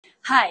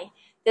Hi,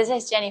 this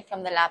is Jenny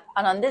from the lab,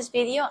 and on this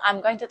video I'm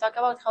going to talk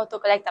about how to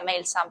collect a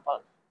male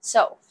sample.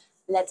 So,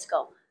 let's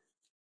go.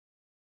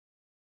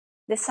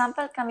 The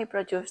sample can be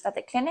produced at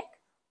the clinic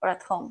or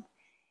at home.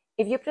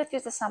 If you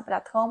produce the sample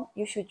at home,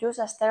 you should use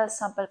a sterile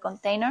sample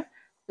container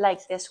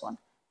like this one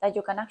that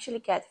you can actually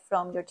get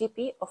from your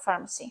GP or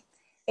pharmacy.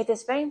 It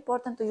is very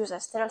important to use a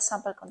sterile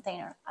sample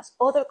container as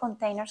other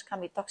containers can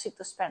be toxic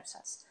to sperm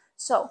cells.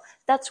 So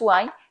that's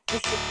why you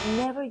should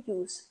never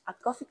use a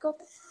coffee cup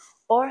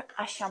or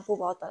a shampoo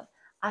bottle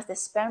as the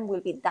sperm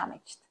will be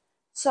damaged.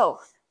 So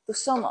to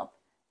sum up,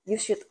 you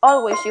should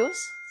always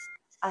use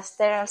a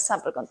sterile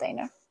sample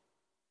container.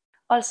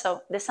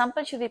 Also, the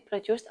sample should be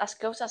produced as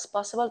close as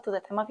possible to the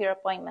time of your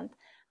appointment,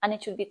 and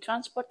it should be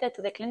transported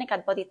to the clinic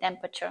at body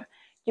temperature.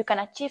 You can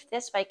achieve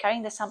this by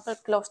carrying the sample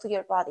close to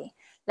your body,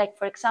 like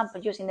for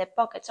example using the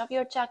pockets of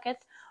your jacket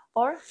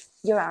or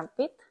your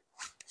armpit.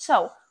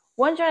 So,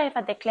 once you arrive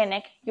at the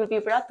clinic, you'll be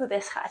brought to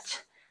this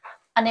hatch,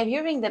 and if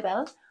you ring the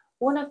bell,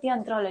 one of the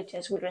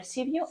andrologists will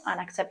receive you and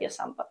accept your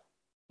sample.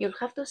 You'll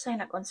have to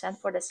sign a consent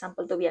for the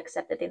sample to be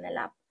accepted in the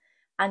lab,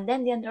 and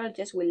then the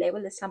andrologist will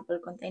label the sample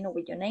container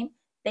with your name,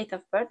 date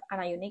of birth,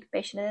 and a unique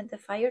patient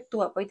identifier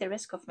to avoid the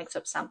risk of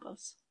mix-up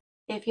samples.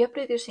 If you're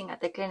producing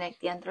at the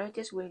clinic, the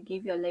andrologist will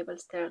give you a labeled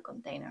sterile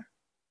container,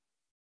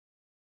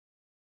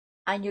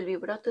 and you'll be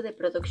brought to the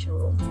production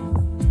room.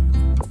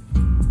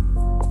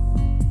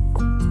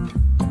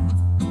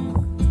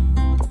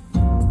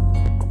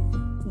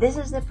 This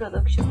is the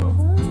production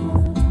room.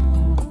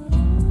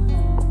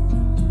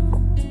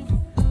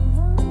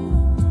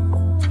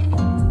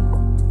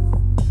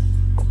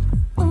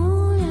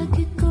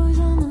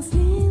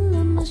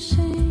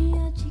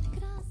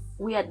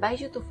 We advise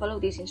you to follow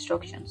these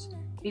instructions.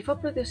 Before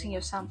producing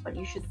your sample,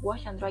 you should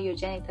wash and dry your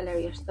genital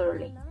areas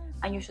thoroughly,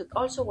 and you should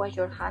also wash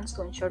your hands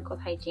to ensure good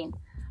hygiene,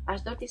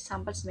 as dirty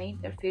samples may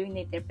interfere in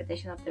the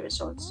interpretation of the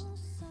results.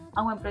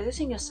 And when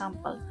producing your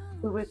sample,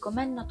 we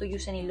recommend not to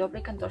use any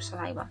lubricant or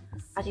saliva,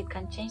 as it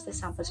can change the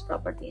sample's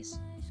properties.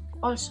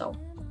 Also,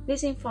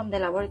 please inform the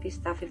laboratory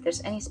staff if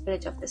there's any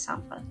spillage of the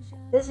sample.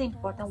 This is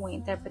important when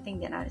interpreting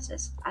the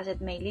analysis, as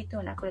it may lead to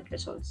inaccurate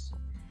results.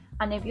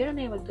 And if you're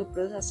unable to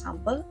produce a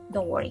sample,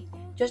 don't worry,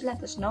 just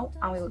let us know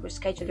and we will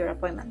reschedule your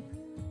appointment.